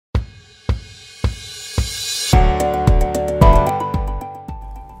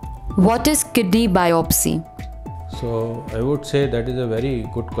What is kidney biopsy? So I would say that is a very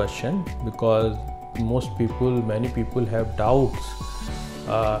good question, because many people have doubts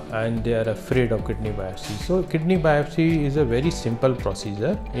and they are afraid of kidney biopsy. So kidney biopsy is a very simple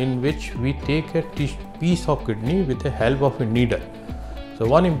procedure in which we take a piece of kidney with the help of a needle. So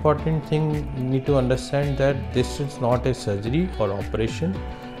one important thing you need to understand, that this is not a surgery or operation.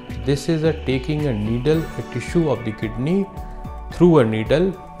 This is a taking a needle, a tissue of the kidney through a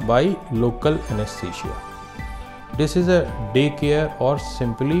needle by local anesthesia. This is a day care or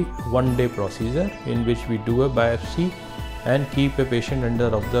simply one-day procedure in which we do a biopsy and keep a patient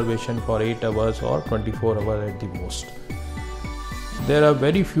under observation for 8 hours or 24 hours at the most. There are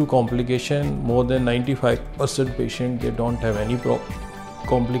very few complications. More than 95% patients, they don't have any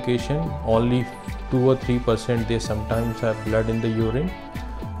complication. Only 2 or 3% they sometimes have blood in the urine,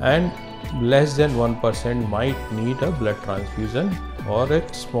 and less than 1% might need a blood transfusion or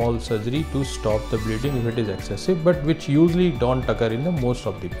a small surgery to stop the bleeding if it is excessive, but which usually don't occur in the most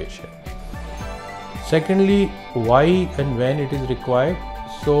of the patient. Secondly, why and when it is required?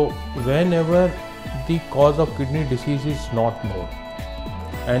 So whenever the cause of kidney disease is not known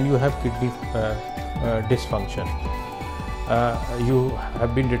and you have kidney dysfunction, you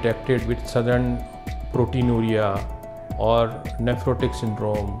have been detected with sudden proteinuria or nephrotic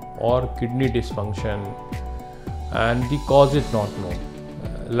syndrome or kidney dysfunction, and the cause is not known,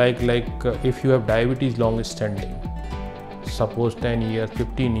 like if you have diabetes long standing, suppose 10 years,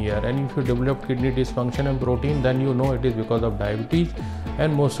 15 years, and if you develop kidney dysfunction and protein, then you know it is because of diabetes,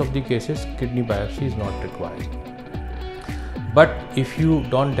 and most of the cases kidney biopsy is not required. But if you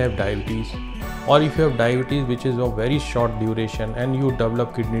don't have diabetes, or if you have diabetes which is of very short duration and you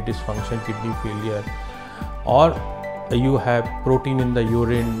develop kidney dysfunction, kidney failure, or you have protein in the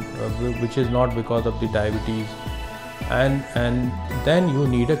urine which is not because of the diabetes, and then you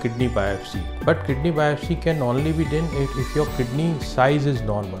need a kidney biopsy. But kidney biopsy can only be done if your kidney size is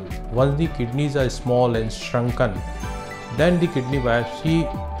normal. Once the kidneys are small and shrunken, then the kidney biopsy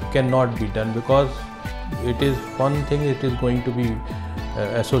cannot be done, because it is one thing, it is going to be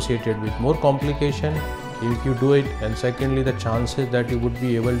associated with more complication if you do it, and secondly the chances that you would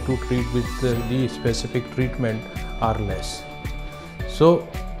be able to treat with the specific treatment are less. So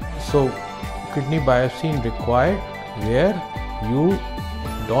kidney biopsy is required where you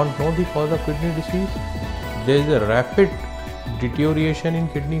don't know the cause of kidney disease. There is a rapid deterioration in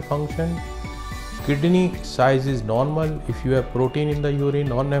kidney function, kidney size is normal, if you have protein in the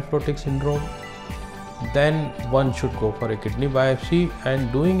urine or nephrotic syndrome, then one should go for a kidney biopsy.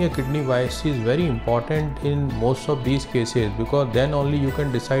 And doing a kidney biopsy is very important in most of these cases, because then only you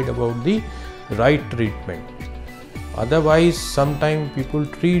can decide about the right treatment. Otherwise, sometimes people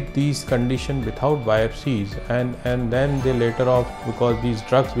treat these conditions without biopsies, and then they later off, because these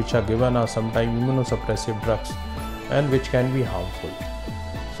drugs which are given are sometimes immunosuppressive drugs and which can be harmful.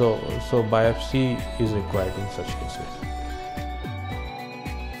 So biopsy is required in such cases.